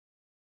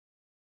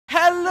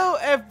Hello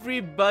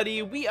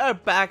everybody, we are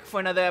back for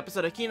another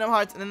episode of Kingdom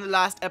Hearts, and in the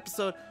last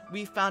episode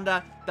we found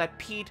out that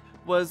Pete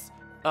was,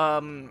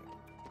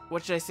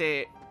 what should I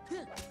say,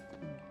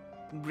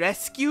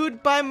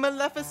 rescued by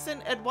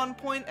Maleficent at one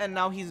point, and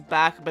now he's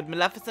back, but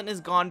Maleficent is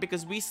gone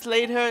because we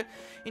slayed her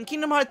in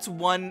Kingdom Hearts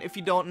 1. If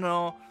you don't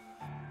know,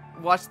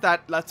 watch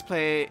that Let's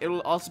Play. It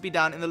will also be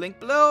down in the link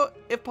below,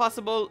 if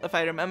possible, if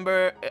I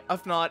remember.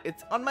 If not,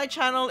 it's on my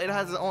channel. It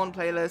has its own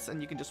playlist,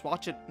 and you can just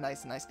watch it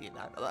nicely.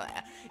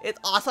 It's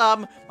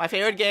awesome. My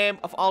favorite game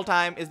of all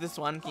time is this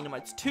one, Kingdom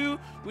Hearts 2,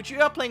 which we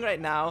are playing right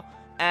now.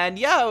 And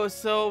yeah,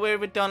 so we're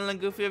with Donald and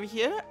Goofy over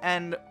here.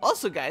 And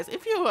also, guys,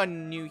 if you are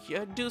new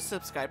here, do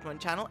subscribe to my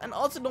channel. And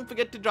also, don't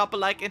forget to drop a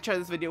like and share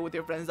this video with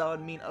your friends. That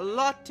would mean a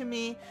lot to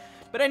me.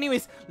 But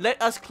anyways,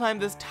 let us climb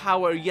this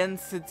tower,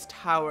 Yensid's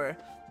tower,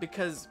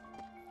 because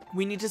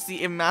we need to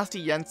see if Master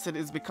Yensid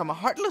is become a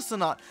Heartless or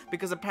not.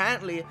 Because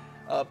apparently,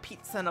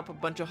 Pete sent up a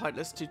bunch of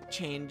Heartless to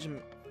change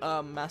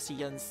Master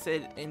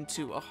Yensid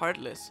into a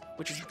Heartless,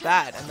 which is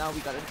bad. And now we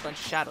got a bunch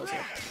of shadows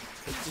here.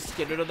 Let's just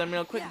get rid of them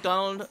real quick.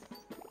 Donald,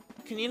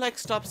 can you like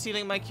stop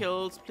stealing my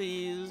kills,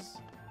 please?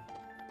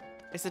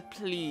 I said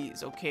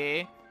please,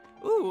 okay?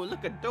 Ooh,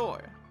 look, a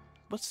door.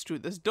 What's through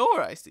this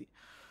door I see?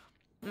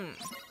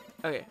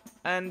 Okay,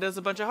 and there's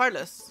a bunch of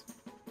Heartless.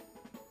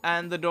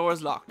 And the door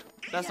is locked.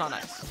 That's not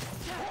nice.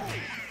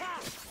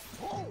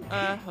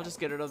 I'll just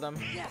get rid of them.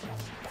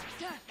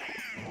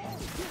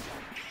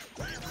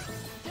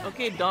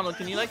 Okay, Donald,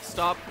 can you like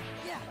stop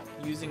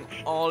using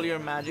all your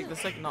magic?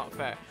 That's like not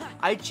fair.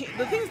 The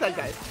thing is that,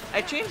 guys,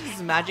 I changed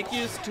his magic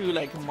use to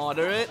like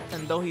moderate,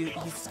 and though he's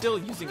still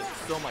using it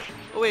so much.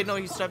 Oh wait, no,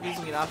 he stopped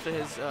using it after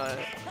his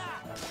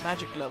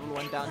magic level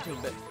went down to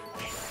a bit.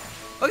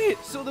 Okay,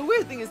 so the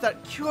weird thing is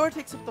that Cure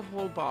takes up the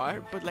whole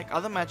bar, but like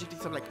other magic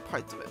takes up like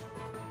parts of it.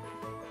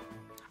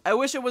 I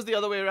wish it was the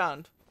other way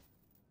around.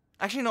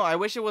 Actually, no, I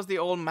wish it was the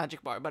old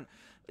magic bar, but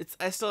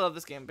I still love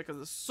this game because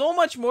there's so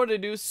much more to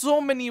do.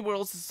 So many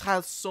worlds. This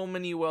has so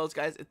many worlds,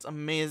 guys. It's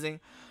amazing.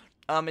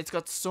 It's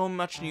got so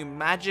much new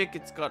magic.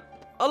 It's got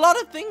a lot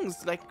of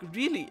things, like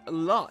really a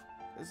lot.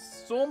 There's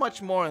so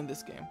much more in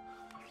this game.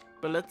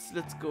 But let's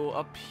go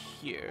up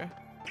here.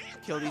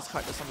 Kill these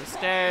Heartless on the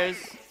stairs.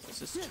 There's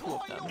just 2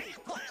 of them.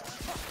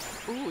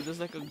 Ooh, there's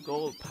like a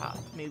gold path.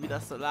 Maybe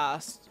that's the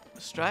last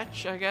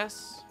stretch, I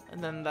guess.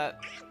 And then that...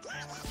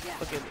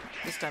 Okay,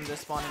 this time they're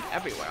spawning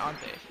everywhere, aren't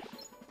they?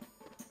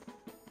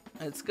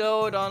 Let's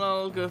go,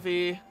 Donald,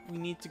 Goofy. We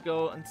need to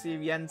go and see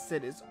if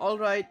Yensid is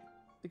alright,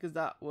 because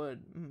that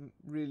would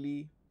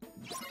really...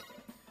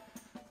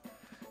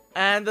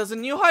 And there's a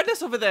new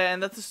Heartless over there,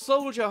 and that's a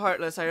Soldier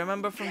Heartless. I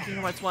remember from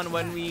Kingdom Hearts 1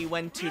 when we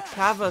went to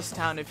Traverse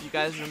Town, if you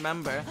guys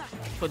remember,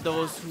 for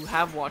those who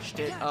have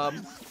watched it.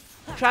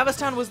 Traverse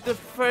Town was the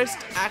first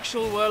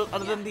actual world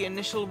other than the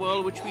initial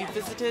world which we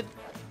visited.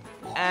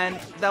 And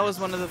that was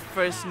one of the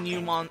first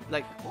new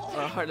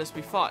Heartless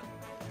we fought.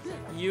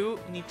 You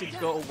need to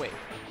go away.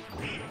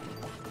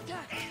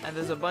 And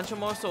there's a bunch of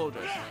more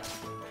soldiers.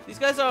 These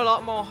guys are a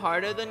lot more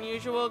harder than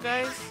usual,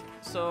 guys.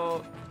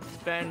 So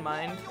bear in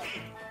mind.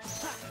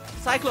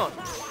 Cyclone!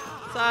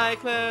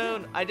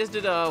 Cyclone! I just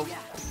did a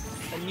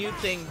new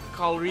thing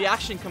called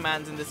reaction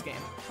commands in this game.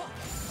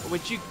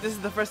 This is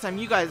the first time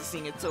you guys are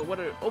seeing it, so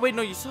oh wait,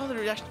 no, you saw the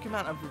reaction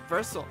command of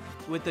reversal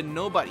with the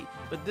nobody,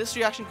 but this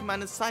reaction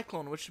command is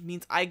cyclone, which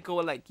means I go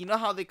like, you know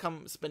how they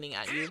come spinning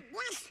at you?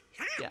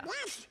 Yeah,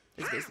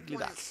 it's basically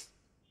that.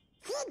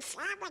 Things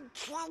haven't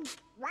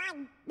changed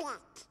one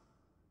bit.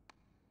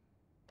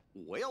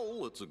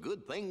 Well, it's a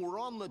good thing we're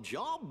on the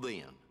job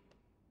then.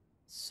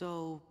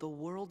 So, the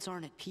worlds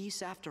aren't at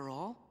peace after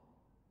all?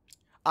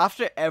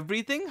 After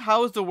everything?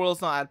 How is the world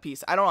not at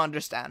peace? I don't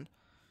understand.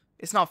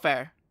 It's not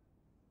fair.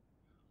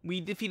 We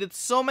defeated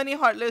so many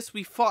Heartless.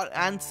 We fought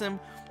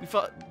Ansem. We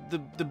fought the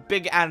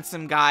big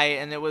Ansem guy,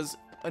 and it was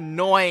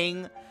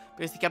annoying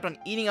because he kept on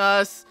eating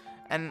us.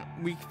 And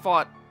we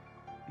fought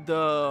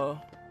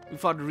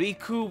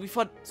Riku. We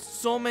fought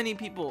so many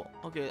people.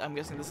 Okay, I'm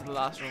guessing this is the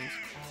last rooms.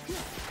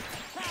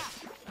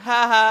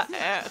 Haha,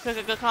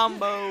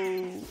 combo.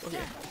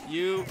 Okay,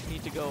 you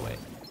need to go away.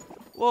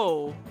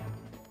 Whoa.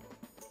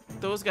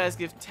 Those guys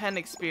give 10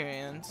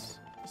 experience.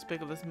 Let's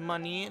pick up this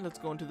money. Let's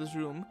go into this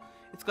room.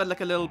 It's got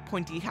like a little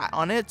pointy hat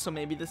on it, so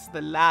maybe this is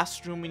the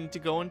last room we need to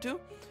go into.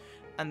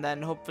 And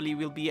then hopefully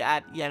we'll be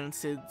at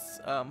Yensid's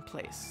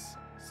place.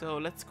 So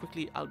let's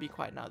quickly, I'll be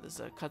quiet now,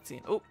 there's a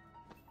cutscene. Oh!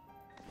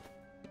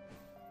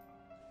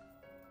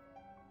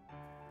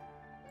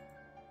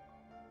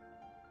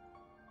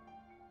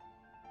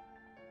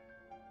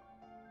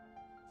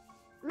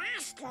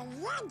 Master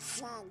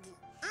Yensid,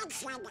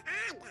 it's an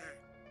honor.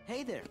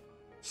 Hey there.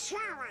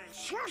 Sure,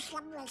 show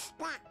some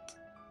respect.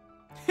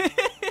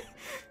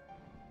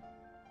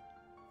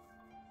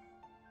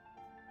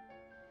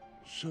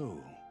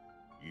 So,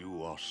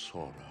 you are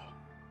Sora.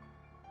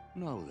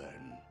 Now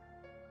then,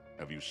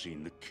 have you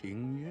seen the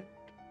king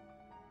yet?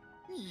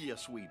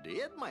 Yes, we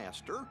did,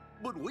 Master,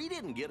 but we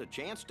didn't get a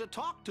chance to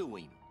talk to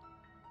him.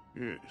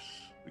 Yes,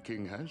 the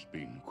king has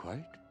been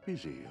quite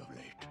busy of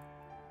late.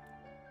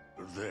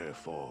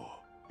 Therefore,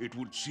 it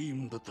would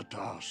seem that the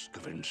task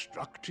of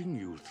instructing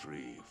you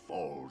three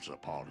falls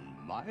upon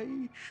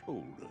my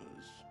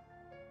shoulders.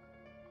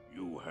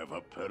 You have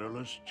a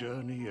perilous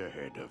journey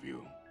ahead of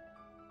you.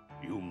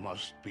 You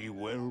must be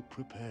well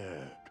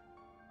prepared.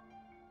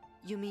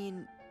 You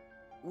mean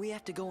we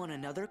have to go on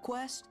another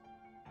quest?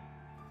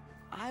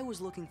 I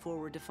was looking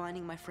forward to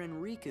finding my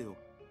friend Riku,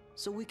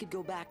 so we could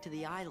go back to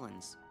the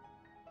islands.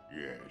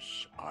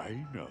 Yes,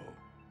 I know.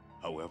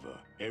 However,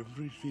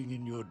 everything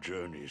in your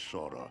journey,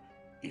 Sora,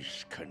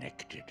 is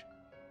connected.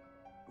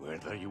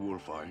 Whether you will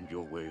find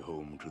your way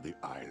home to the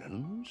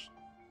islands,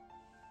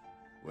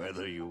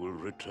 whether you will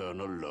return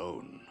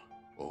alone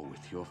or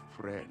with your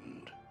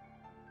friend,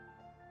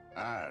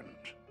 and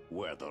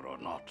whether or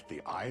not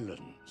the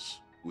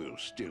islands will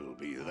still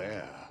be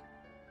there.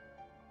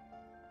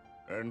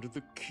 And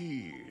the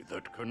key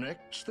that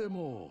connects them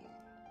all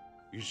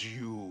is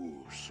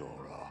you,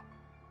 Sora.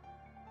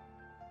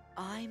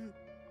 I'm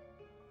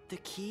the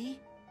key?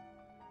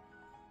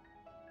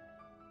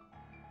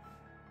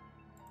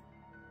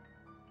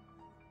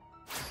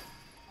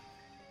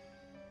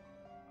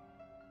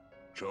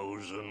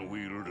 Chosen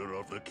wielder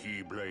of the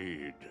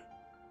Keyblade,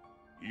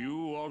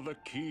 you are the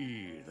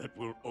key that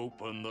will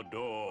open the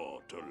door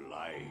to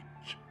light.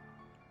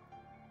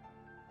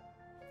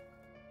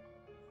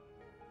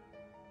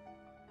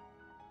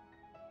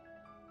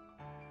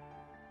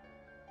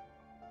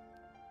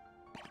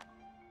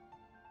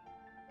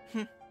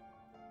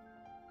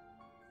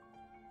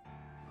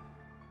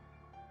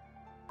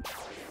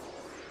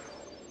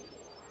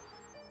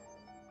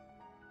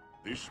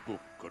 This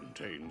book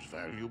contains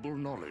valuable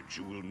knowledge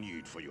you will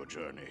need for your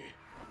journey.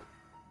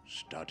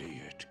 Study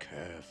it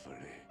carefully.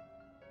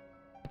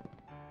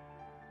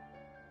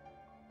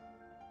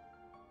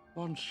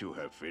 Once you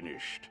have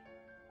finished,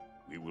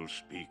 we will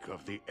speak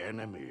of the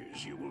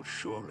enemies you will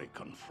surely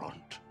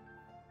confront.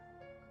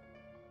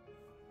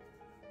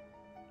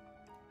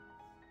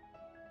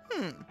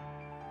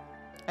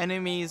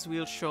 Enemies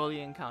we'll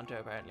surely encounter,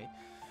 apparently.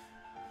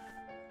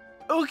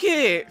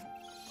 Okay,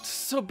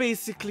 so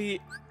basically,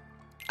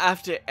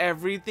 after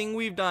everything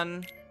we've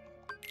done,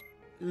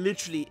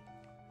 literally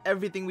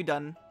everything we've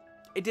done,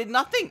 it did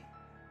nothing.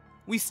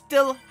 We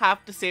still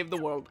have to save the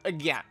world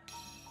again.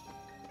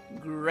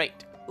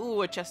 Great.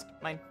 Ooh, a chest.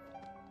 Mine.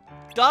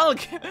 Dog,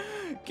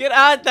 get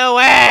out the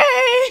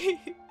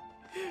way!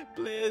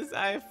 Please,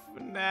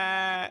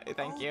 nah.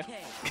 Thank you.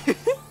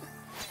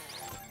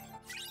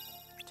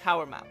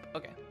 Tower map.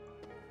 Okay.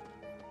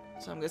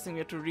 So I'm guessing we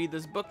have to read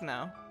this book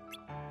now.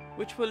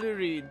 Which will we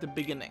read? The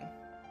beginning.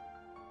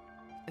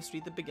 Let's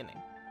read the beginning.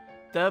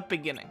 The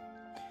beginning.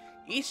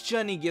 Each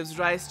journey gives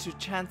rise to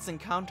chance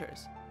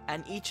encounters,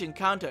 and each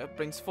encounter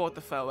brings forth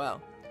a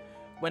farewell.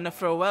 When a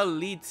farewell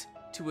leads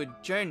to a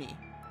journey,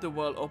 the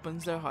world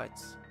opens their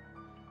hearts.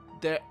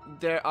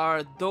 There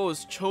are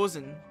those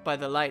chosen by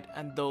the light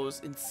and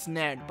those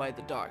ensnared by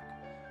the dark.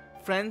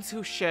 Friends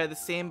who share the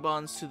same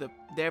bonds to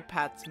their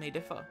paths may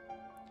differ.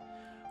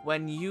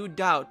 When you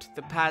doubt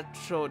the path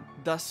trod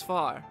thus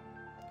far,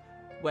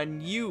 when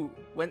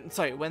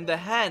the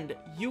hand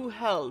you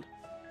held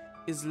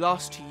is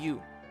lost to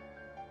you,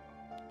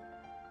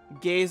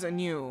 gaze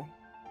anew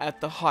at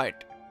the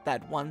heart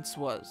that once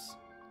was,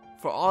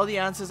 for all the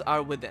answers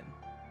are within.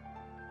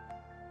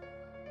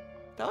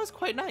 That was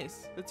quite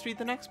nice. Let's read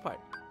the next part.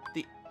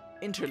 The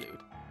interlude.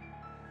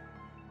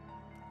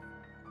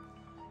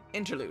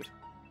 Interlude.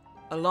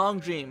 A long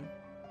dream,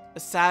 a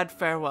sad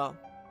farewell,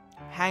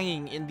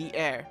 hanging in the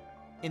air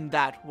in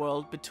that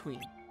world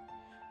between.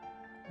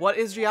 What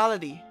is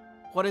reality?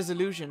 What is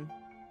illusion?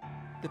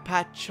 The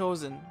path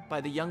chosen by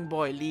the young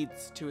boy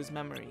leads to his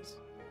memories.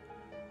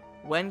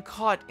 When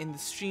caught in the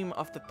stream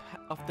of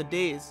the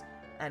days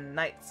and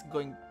nights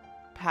going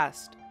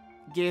past,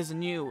 gaze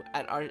anew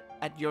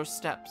at your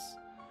steps.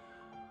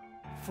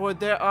 For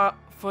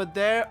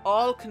there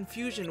all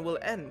confusion will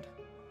end.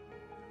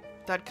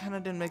 That kind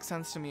of didn't make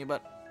sense to me,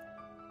 but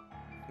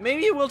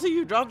maybe it will to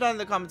you. Drop down in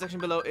the comment section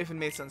below if it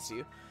made sense to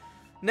you.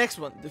 Next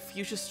one, the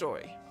future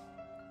story.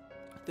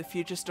 The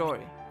future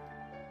story.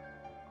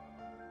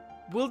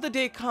 Will the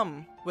day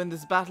come when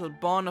this battle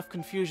born of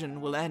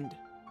confusion will end?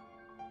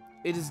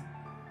 It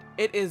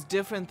is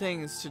different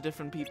things to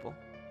different people.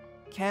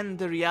 Can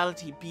the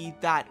reality be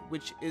that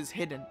which is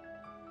hidden?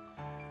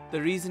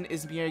 The reason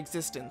is mere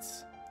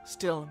existence.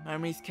 Still,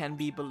 memories can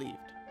be believed.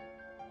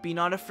 Be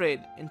not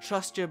afraid.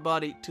 Entrust your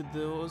body to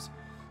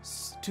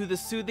the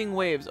soothing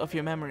waves of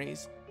your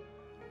memories.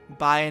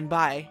 By and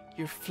by,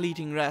 your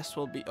fleeting rest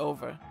will be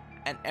over,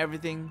 and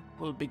everything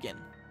will begin.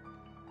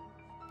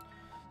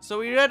 So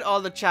we read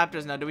all the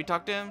chapters now. Do we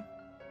talk to him?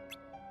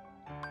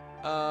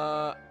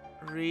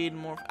 Read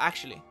more.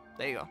 Actually,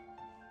 there you go.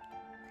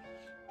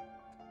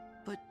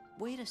 But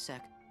wait a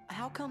sec.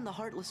 How come the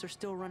Heartless are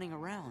still running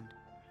around?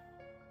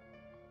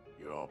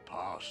 Your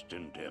past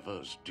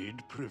endeavors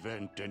did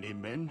prevent an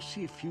immense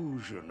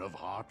effusion of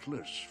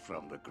Heartless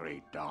from the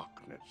Great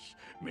Darkness.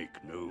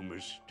 Make no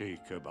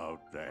mistake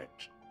about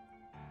that.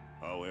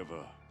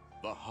 However,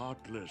 The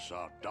Heartless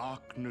are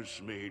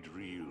darkness made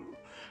real,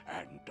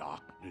 and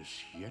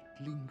darkness yet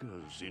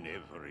lingers in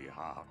every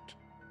heart.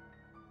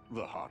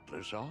 The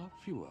Heartless are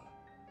fewer,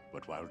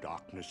 but while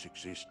darkness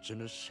exists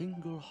in a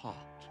single heart,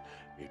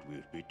 it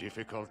will be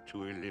difficult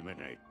to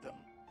eliminate them.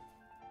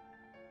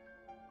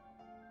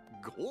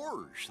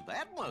 Gorge,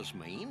 that must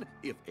mean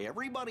if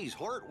everybody's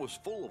heart was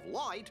full of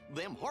light,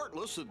 them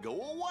Heartless would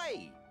go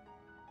away.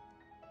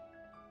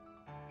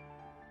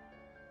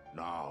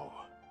 Now,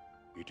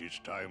 it is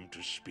time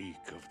to speak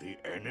of the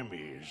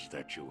enemies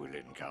that you will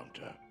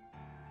encounter.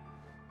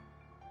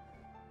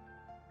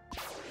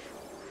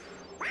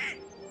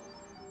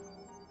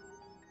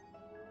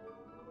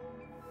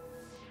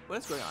 What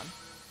is going on?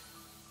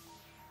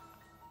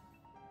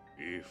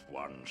 If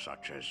one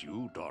such as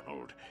you,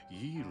 Donald,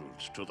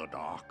 yields to the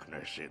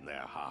darkness in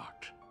their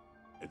heart,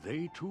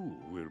 they too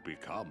will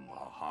become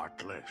a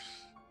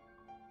Heartless.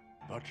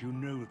 But you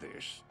know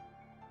this.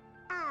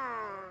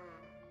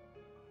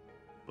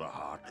 The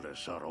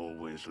Heartless are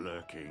always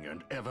lurking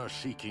and ever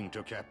seeking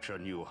to capture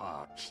new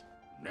hearts.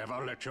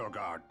 Never let your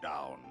guard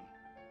down.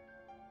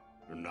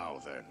 Now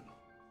then.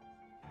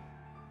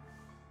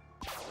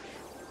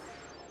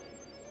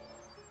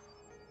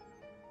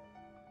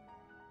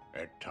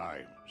 At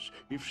times,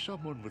 if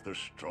someone with a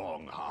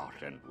strong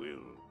heart and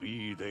will,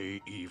 be they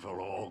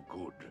evil or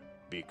good,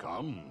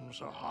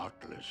 becomes a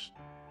Heartless,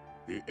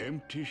 the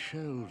empty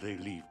shell they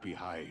leave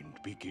behind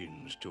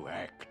begins to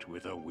act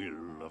with a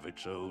will of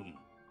its own.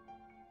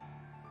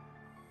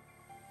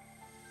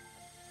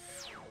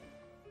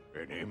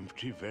 An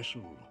empty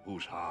vessel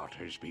whose heart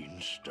has been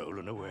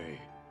stolen away.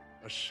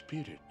 A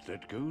spirit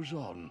that goes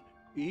on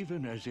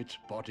even as its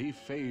body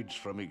fades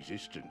from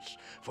existence.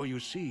 For you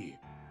see,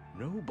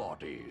 no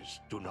bodies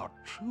do not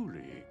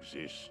truly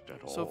exist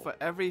at all. So for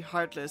every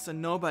Heartless, a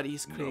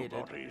Nobody's created.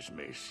 Nobodies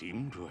may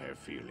seem to have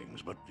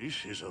feelings, but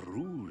this is a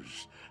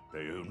ruse.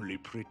 They only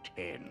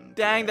pretend.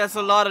 Dang, that's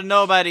a lot of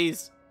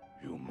Nobodies.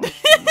 You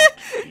must not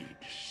be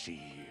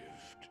deceived.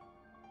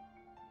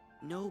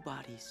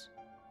 Nobodies.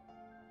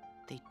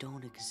 They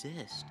don't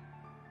exist.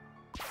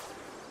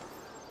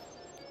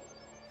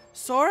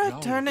 Sora Now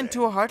turned then,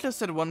 into a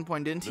Heartless at one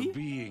point, didn't The he?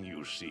 being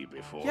you see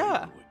before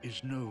Yeah. you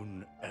is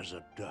known as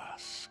a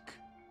dusk.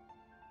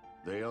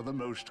 They are the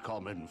most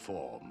common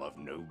form of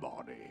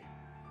nobody.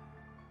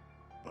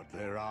 But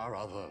there are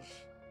others,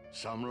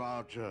 some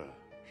larger,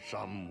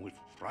 some with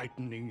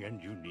frightening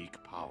and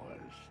unique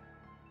powers.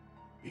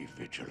 Be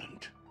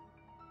vigilant.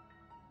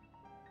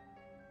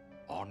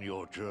 On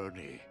your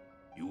journey,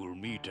 you will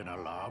meet an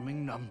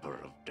alarming number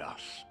of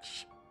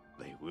dusks.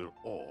 They will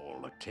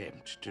all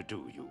attempt to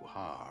do you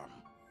harm.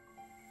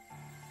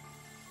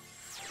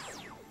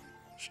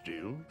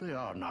 Still, they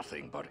are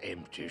nothing but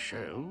empty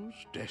shells,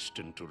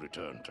 destined to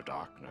return to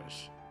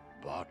darkness.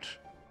 But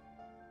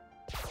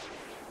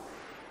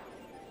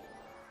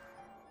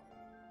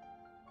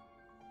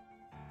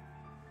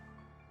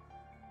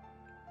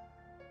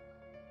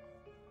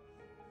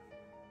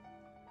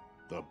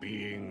the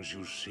beings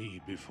you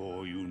see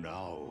before you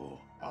now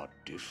are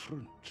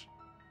different.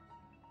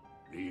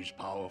 These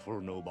powerful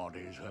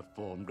nobodies have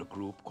formed a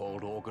group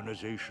called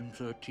Organization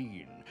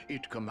 13.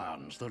 It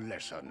commands the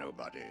lesser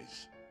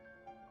nobodies.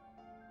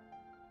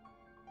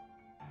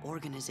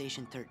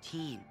 Organization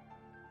 13.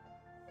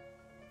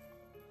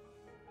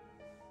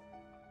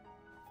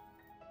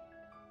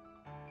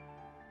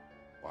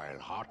 While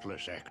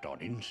Heartless act on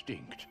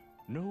instinct,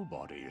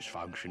 nobodies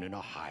function in a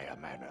higher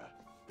manner.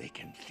 They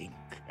can think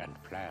and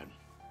plan,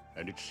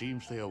 and it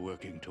seems they are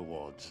working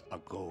towards a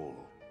goal.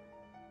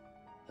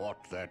 What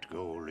that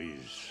goal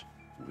is,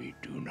 we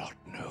do not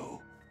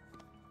know.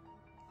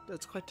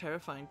 That's quite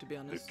terrifying, to be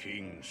The honest.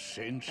 king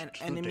sensed An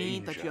the enemy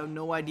danger that you have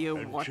no idea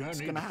and what's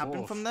journeyed gonna happen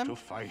forth from them. to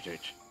fight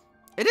it.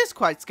 It is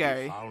quite He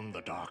scary. found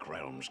the Dark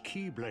Realm's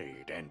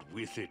Keyblade and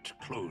with it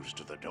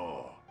closed the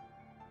door.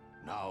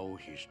 Now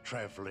he's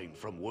traveling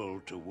from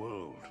world to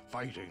world,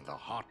 fighting the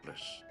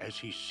Heartless as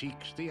he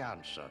seeks the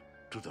answer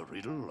to the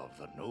riddle of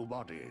the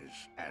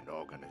Nobodies and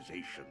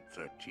Organization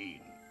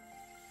 13.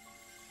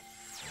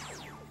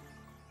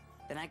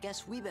 Then I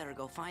guess we better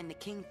go find the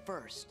king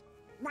first.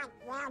 What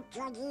world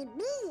could he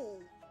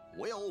be?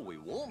 Well, we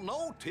won't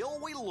know till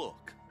we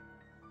look.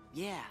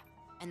 Yeah,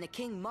 and the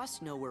king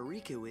must know where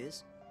Riku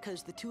is,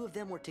 because the two of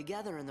them were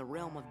together in the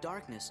realm of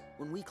darkness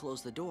when we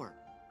closed the door.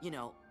 You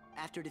know,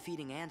 after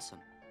defeating Ansem.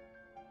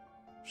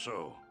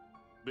 So,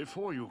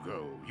 before you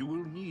go, you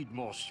will need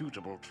more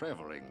suitable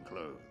traveling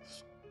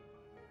clothes.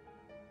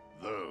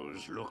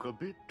 Those look a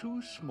bit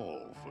too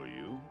small for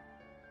you.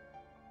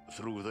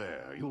 Through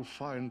there, you'll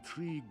find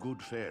 3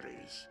 good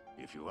fairies.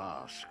 If you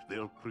ask,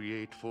 they'll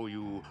create for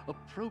you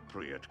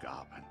appropriate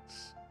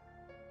garments.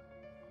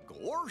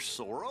 Gorge,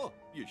 Sora,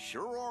 you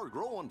sure are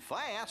growing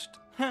fast.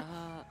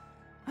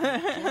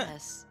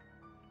 Yes.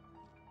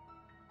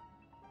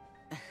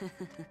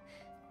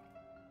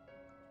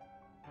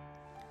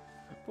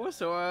 Poor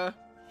Sora.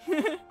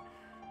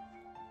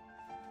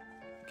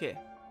 Okay.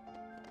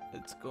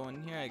 Let's go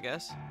in here, I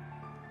guess.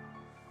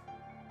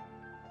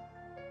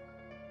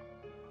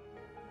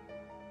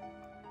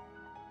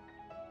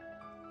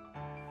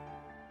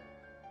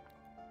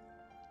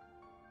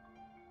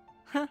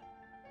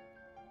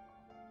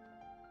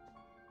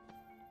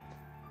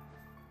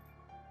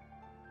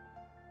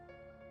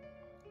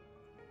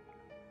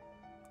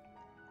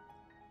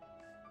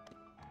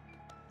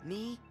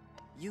 Me,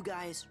 you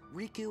guys,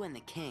 Riku, and the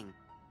king.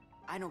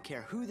 I don't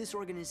care who this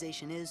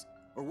organization is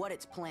or what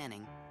it's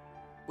planning.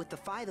 With the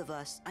 5 of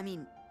us, I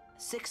mean,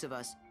 6 of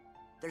us,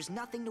 there's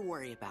nothing to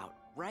worry about,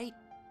 right?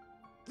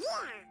 Yeah.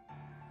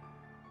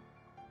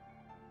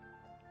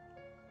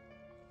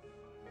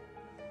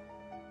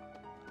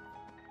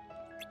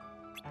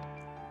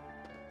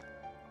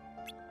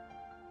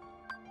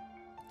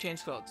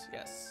 Change clothes,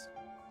 yes.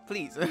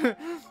 Please.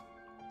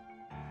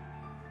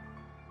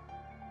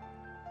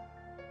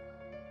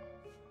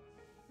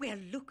 Well,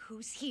 look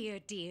who's here,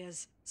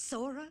 dears.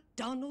 Sora,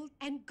 Donald,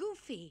 and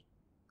Goofy.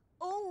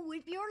 Oh,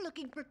 if you're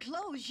looking for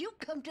clothes, you've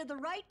come to the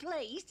right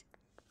place.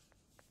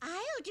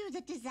 I'll do the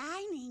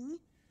designing.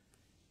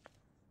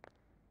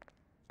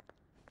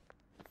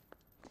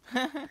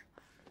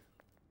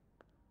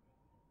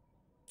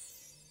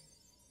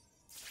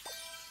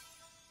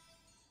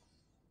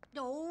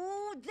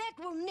 Oh, that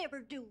will never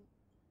do.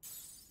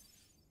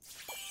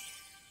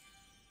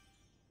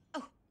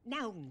 Oh,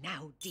 now,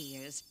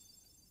 dears.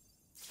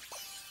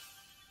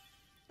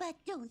 But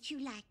don't you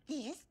like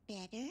this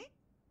better?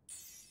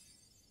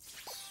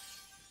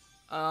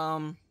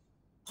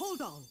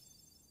 Hold on.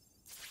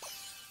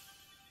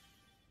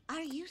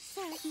 Are you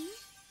certain?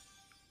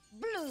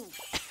 Blue.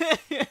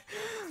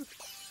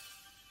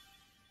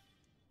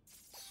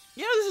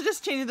 You know, this is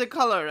just changing the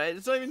color, right?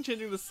 It's not even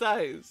changing the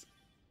size.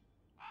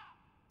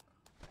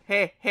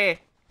 Hey.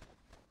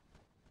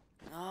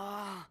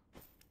 Ah,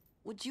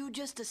 would you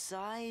just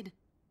decide?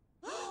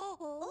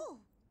 Oh,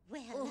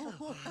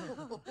 well.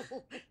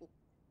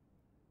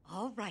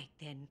 All right,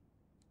 then.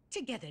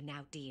 Together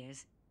now,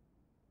 dears.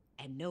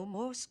 And no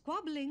more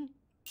squabbling.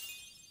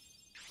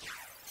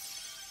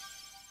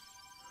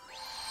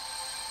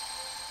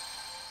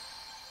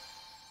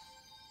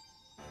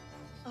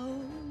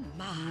 Oh,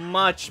 my.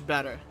 Much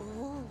better.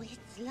 Oh,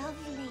 it's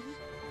lovely.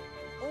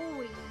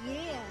 Oh,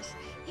 yes.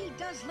 He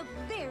does look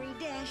very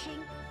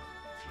dashing.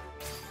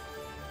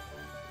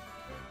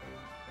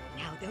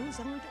 Now, those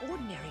aren't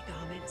ordinary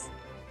garments.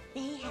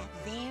 They have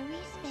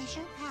very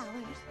special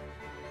powers.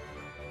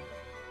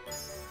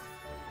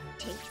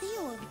 Take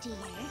the orb, dear.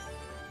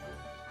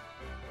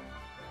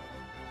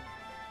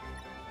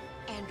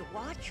 And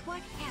watch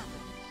what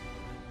happens.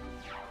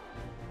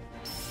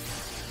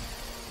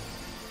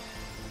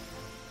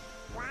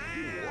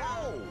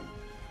 Whoa!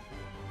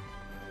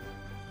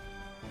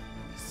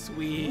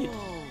 Sweet.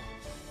 Whoa.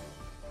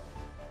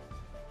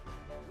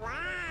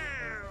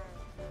 Wow.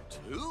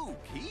 2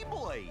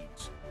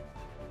 keyblades.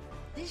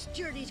 This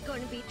journey's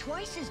going to be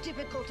twice as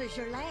difficult as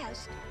your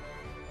last.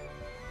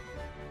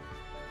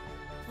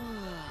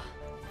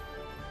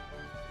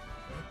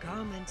 The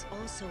garments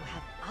also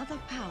have other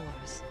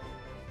powers.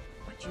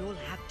 But you'll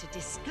have to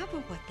discover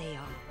what they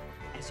are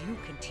as you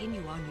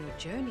continue on your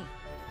journey.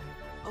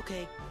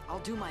 Okay, I'll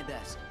do my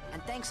best.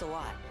 And thanks a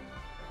lot.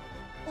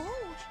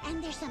 Oh,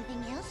 and there's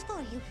something else for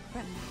you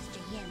from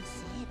Master Yen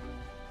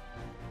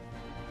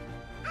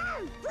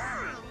Oh,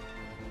 boy!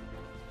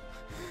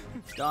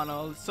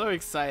 Donald, so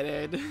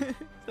excited.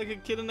 It's like a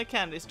kid in a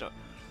candy store.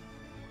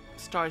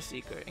 Star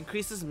Seeker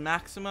increases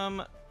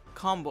maximum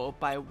combo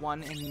by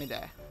 1 in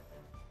midair.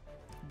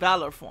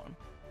 Valor form.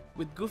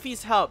 With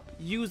Goofy's help,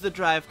 use the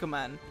drive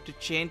command to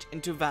change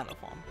into Valor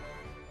form.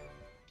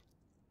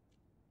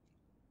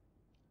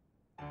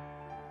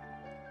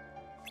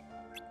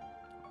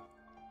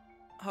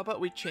 How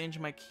about we change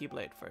my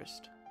Keyblade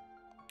first?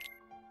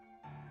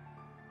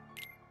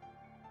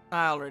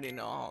 I already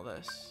know all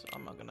this, so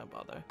I'm not gonna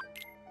bother.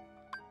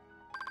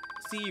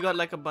 See, you got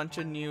like a bunch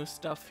of new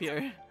stuff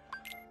here.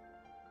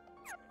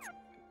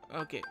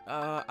 Okay,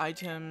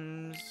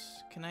 items.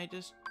 Can I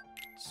just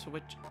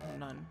switch?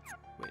 None.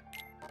 Wait,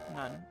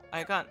 none.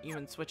 I can't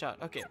even switch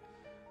out. Okay.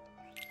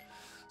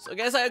 So I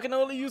guess I can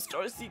only use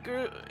Star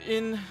Seeker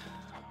in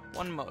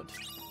one mode.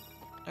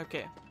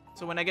 Okay.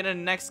 So when I get a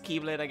next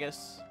Keyblade, I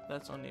guess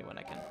that's only when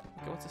I can.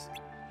 Okay, what's this?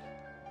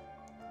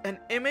 An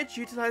image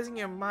utilizing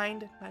your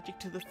mind magic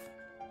to the.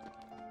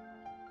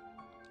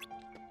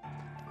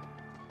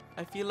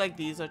 I feel like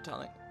these are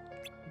telling.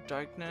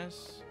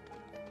 Darkness.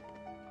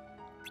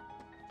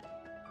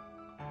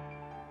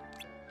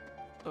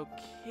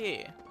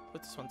 Okay.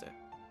 What's this one say?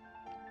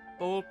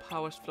 All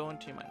powers flow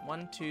into your mind.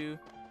 1, 2,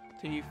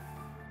 3.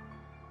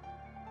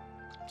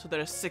 So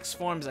there are 6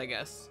 forms, I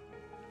guess.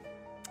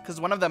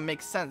 Because one of them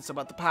makes sense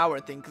about the power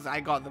thing, because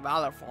I got the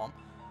Valor form.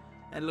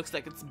 And it looks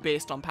like it's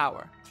based on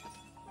power.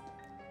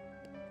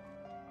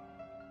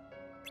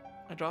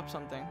 I dropped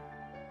something.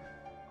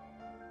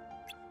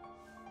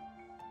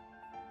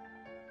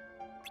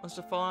 Must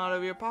have fallen out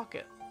of your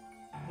pocket.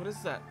 What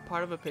is that?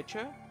 Part of a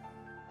picture?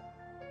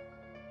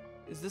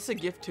 Is this a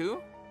gift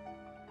too?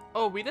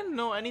 Oh, we didn't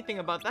know anything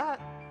about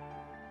that.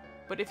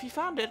 But if you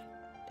found it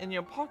in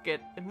your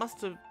pocket, it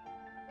must have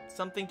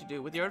something to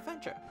do with your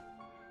adventure.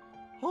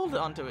 Hold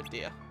on to it,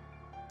 dear.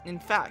 In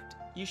fact,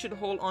 you should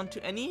hold on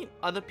to any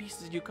other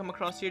pieces you come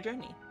across your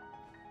journey.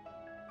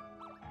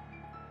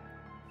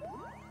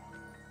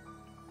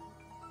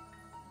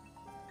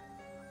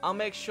 I'll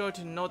make sure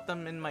to note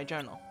them in my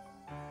journal.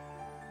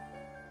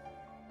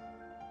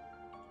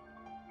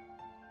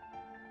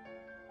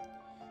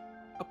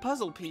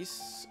 puzzle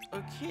piece.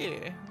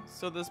 Okay,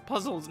 so there's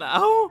puzzles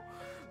now.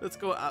 Let's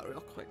go out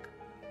real quick.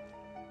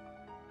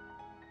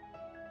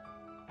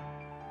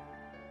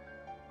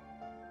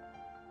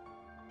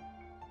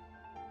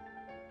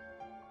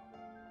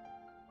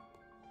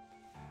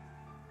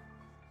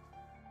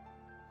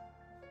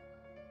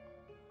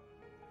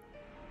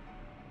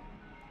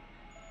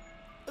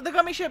 The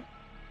gummy ship.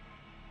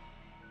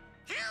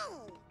 Hey,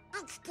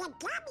 it's the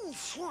gummy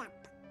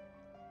ship.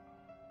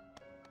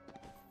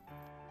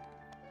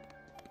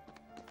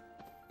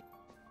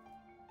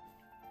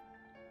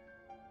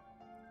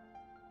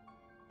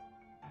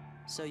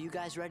 So you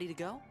guys ready to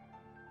go?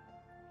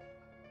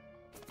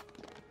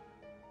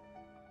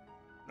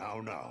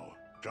 Now,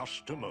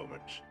 just a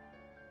moment.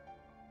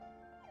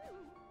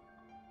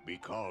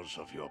 Because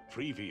of your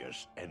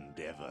previous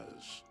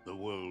endeavors, the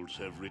worlds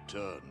have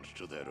returned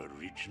to their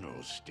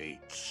original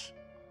states.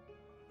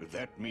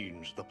 That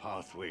means the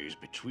pathways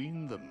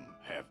between them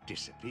have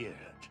disappeared.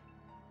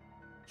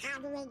 How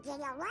do we get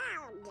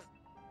around?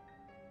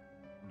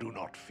 Do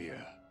not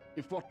fear.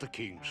 If what the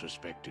king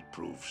suspected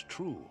proves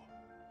true,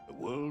 the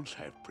worlds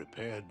have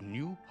prepared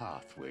new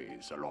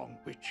pathways along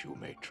which you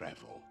may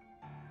travel.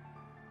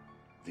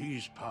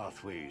 These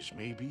pathways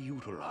may be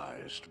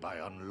utilized by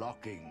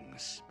unlocking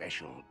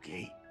special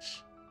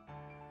gates.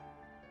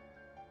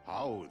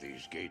 How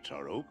these gates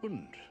are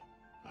opened,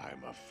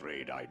 I'm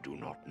afraid I do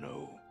not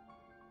know.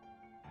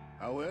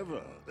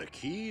 However, the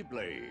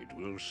Keyblade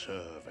will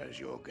serve as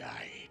your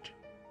guide.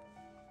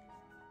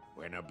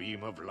 When a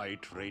beam of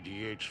light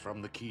radiates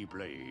from the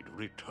Keyblade,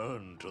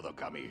 return to the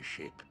gummy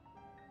ship.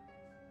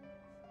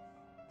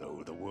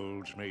 Though the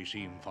worlds may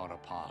seem far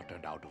apart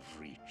and out of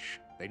reach,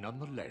 they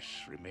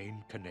nonetheless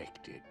remain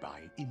connected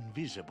by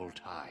invisible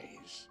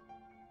ties,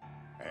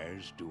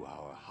 as do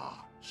our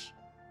hearts.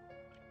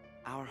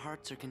 Our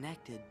hearts are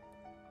connected.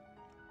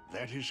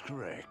 That is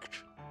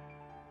correct.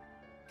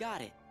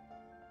 Got it.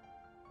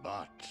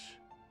 But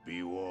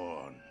be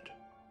warned,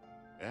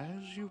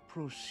 as you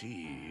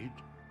proceed,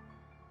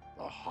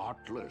 the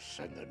Heartless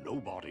and the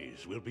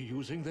Nobodies will be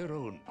using their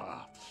own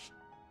paths,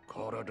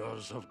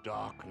 corridors of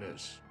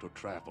darkness, to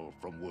travel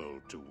from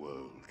world to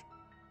world.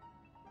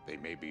 They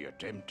may be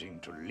attempting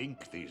to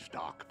link these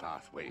dark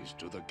pathways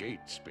to the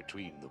gates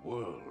between the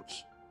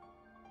worlds.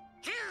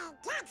 Hey,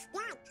 that's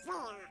not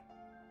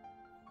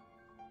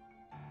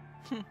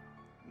fair.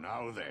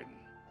 Now then,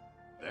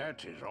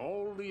 that is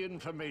all the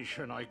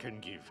information I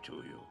can give to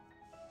you.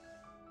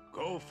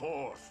 Go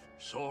forth,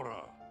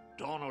 Sora,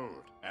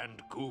 Donald,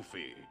 and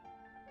Goofy.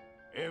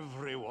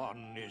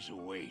 Everyone is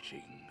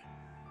waiting.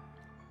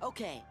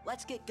 Okay,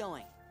 let's get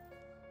going.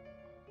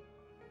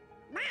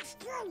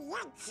 Master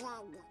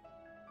Yensid.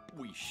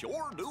 We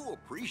sure do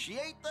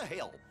appreciate the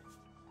help.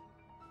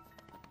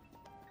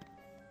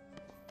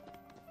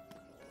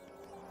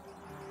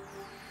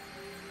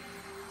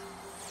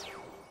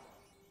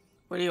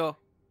 Where do you go?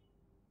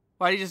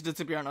 Why did you just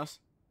disappear on us?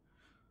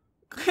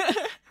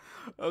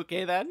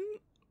 Okay then.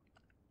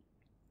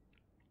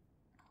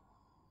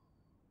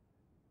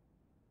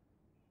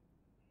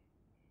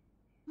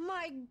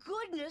 My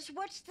goodness,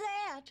 what's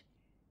that?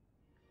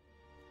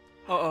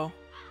 Uh-oh.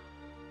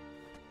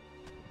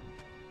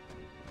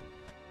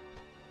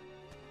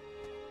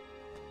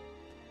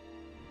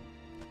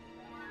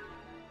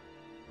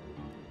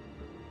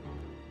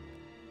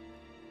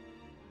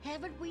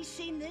 Haven't we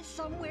seen this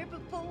somewhere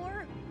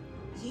before?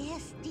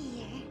 Yes,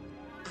 dear.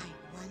 I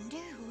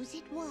wonder whose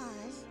it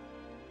was.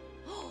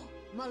 Oh,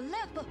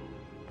 Malefa!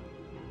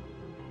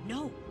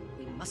 No,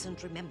 we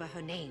mustn't remember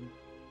her name.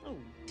 Oh,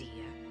 dear.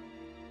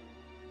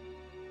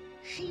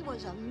 She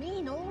was a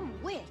mean old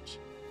witch.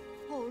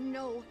 Oh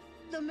no,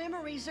 the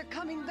memories are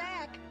coming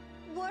back.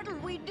 What'll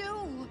we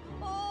do?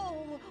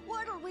 Oh,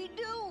 what'll we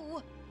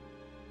do?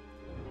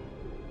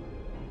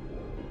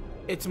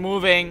 It's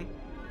moving.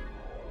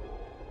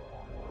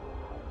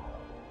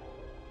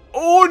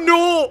 Oh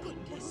no!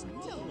 Goodness,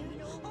 no.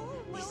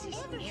 Oh, This is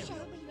whatever very,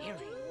 shall we very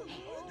do?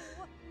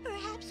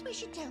 Perhaps we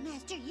should tell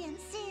Master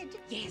Yensid.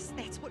 Yes,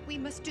 that's what we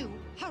must do.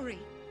 Hurry.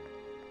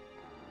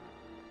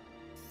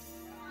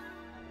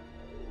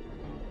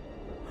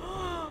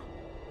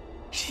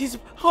 She's...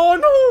 Oh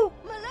no!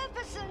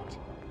 Maleficent!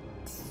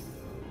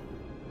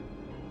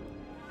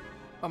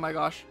 Oh my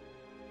gosh.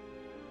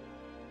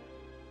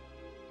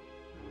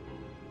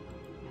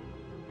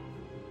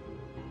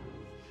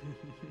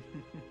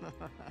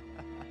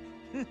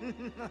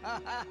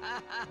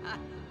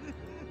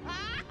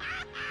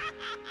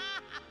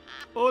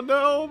 Oh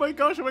no, oh my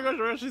gosh, oh my gosh,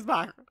 oh my gosh, she's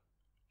back.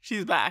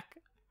 She's back.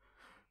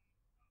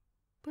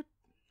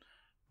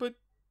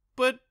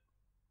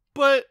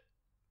 But...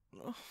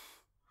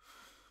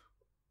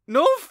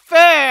 No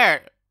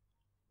fair!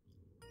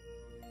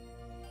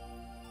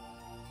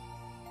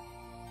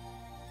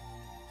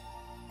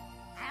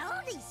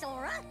 Howdy,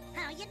 Sora.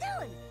 How you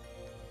doing?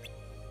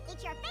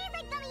 It's your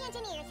favorite gummy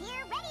engineers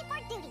here, ready for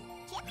duty.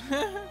 Chip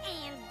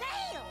and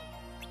Dale.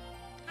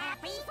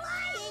 Happy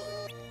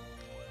flying!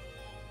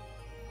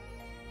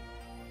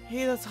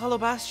 Hey, that's Hollow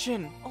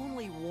Bastion.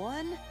 Only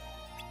one?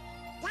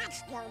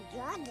 That's no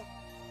good.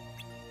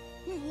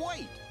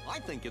 Wait, I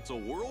think it's a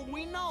world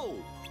we know.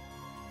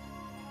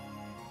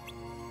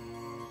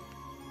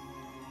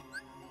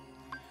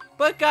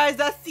 But guys,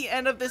 that's the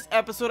end of this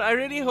episode. I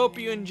really hope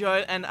you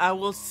enjoyed, and I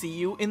will see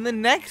you in the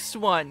next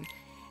one.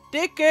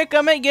 Take care,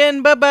 come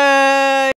again, bye-bye!